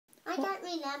can't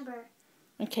remember.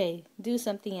 Okay, do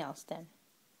something else then.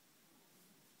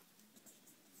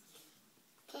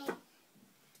 Okay.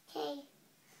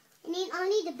 I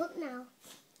need the book now.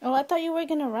 Oh, I thought you were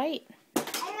gonna write. I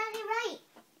already write.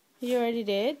 You already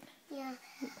did? Yeah.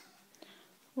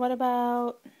 What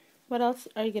else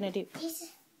are you gonna do?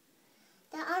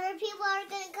 The other people are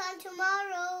gonna come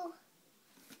tomorrow.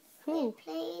 Who?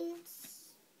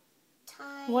 Planes.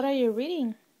 Time. What are you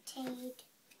reading? Tate.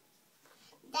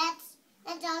 That's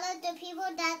all of the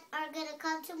people that are gonna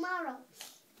come tomorrow.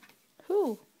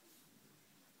 Who?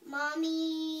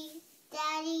 Mommy,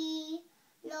 Daddy,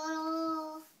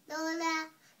 Lola,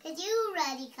 because you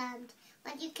already come.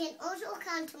 But you can also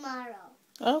come tomorrow.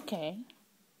 Okay.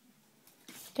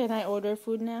 Can I order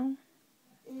food now?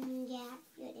 Yeah,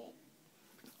 you did.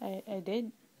 I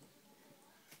did.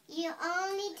 You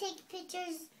only take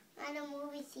pictures at a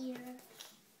movie theater.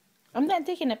 I'm not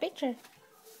taking a picture.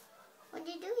 What are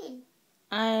you doing?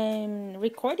 I'm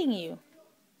recording you.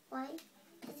 Why?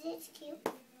 Because it's cute.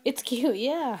 It's cute,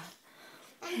 yeah.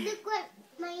 And look what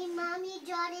my mommy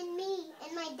drawn me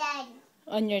and my dad.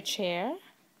 On your chair?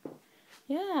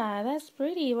 Yeah, that's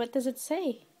pretty. What does it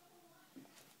say?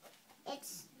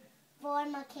 It's for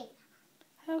Makayla.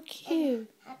 How cute. And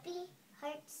happy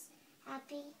hearts,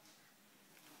 happy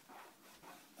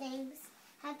things,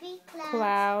 happy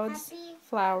Clouds, happy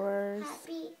flowers,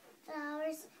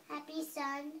 happy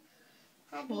sun,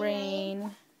 happy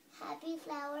rain, happy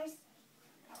flowers,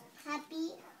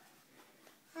 happy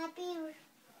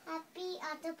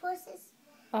octopuses.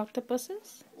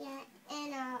 octopuses. Yeah,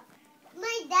 and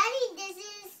my daddy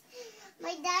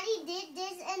did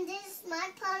this and this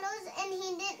smart puddles, and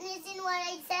he didn't listen what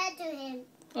I said to him.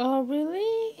 Oh,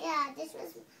 really? Yeah, this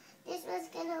was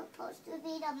supposed to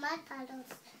be the mud puddles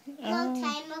long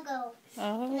time ago.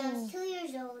 Oh. When I was 2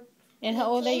 years old. And how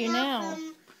old are you now?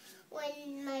 From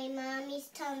when my mommy's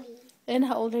tummy. And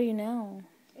how old are you now?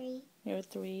 3. You're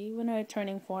 3. When are you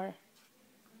turning 4?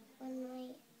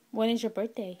 When When is your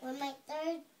birthday? my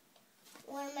third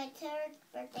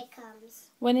birthday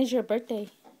comes. When is your birthday?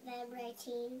 November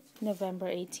 18. November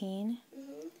 18.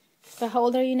 Mhm. But how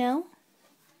old are you now?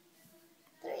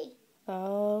 3.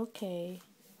 Okay.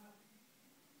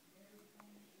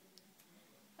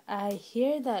 I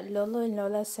hear that Lolo and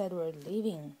Lola said we're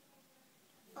leaving.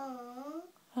 Aww.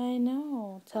 I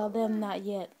know. Tell them not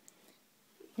yet.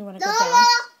 You want to Lola!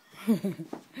 go down?